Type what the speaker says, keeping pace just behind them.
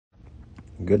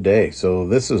Good day. So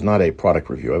this is not a product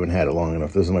review. I haven't had it long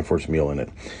enough. This is my first meal in it.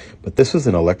 But this is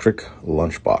an electric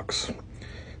lunchbox.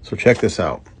 So check this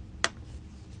out.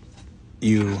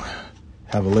 You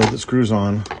have a lid that screws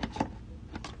on,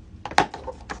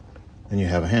 and you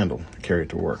have a handle to carry it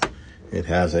to work. It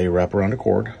has a wraparound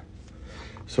cord.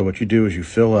 So what you do is you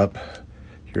fill up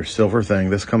your silver thing.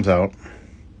 This comes out,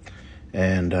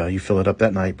 and you fill it up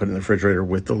that night, put it in the refrigerator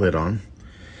with the lid on.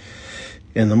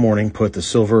 In the morning, put the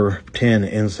silver tin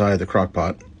inside the crock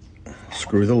pot,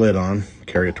 screw the lid on,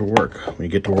 carry it to work. When you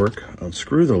get to work,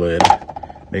 unscrew the lid,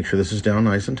 make sure this is down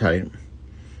nice and tight.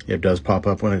 It does pop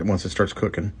up once it starts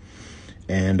cooking,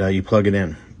 and you plug it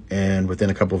in. And within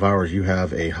a couple of hours, you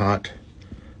have a hot,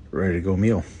 ready-to-go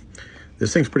meal.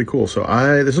 This thing's pretty cool. So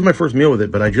this is my first meal with it,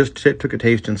 but I just took a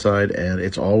taste inside, and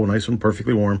it's all nice and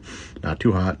perfectly warm, not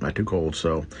too hot, not too cold.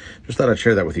 So just thought I'd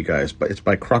share that with you guys. But it's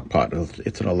by Crockpot.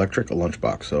 It's an electric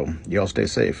lunchbox. So y'all stay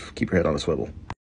safe. Keep your head on a swivel.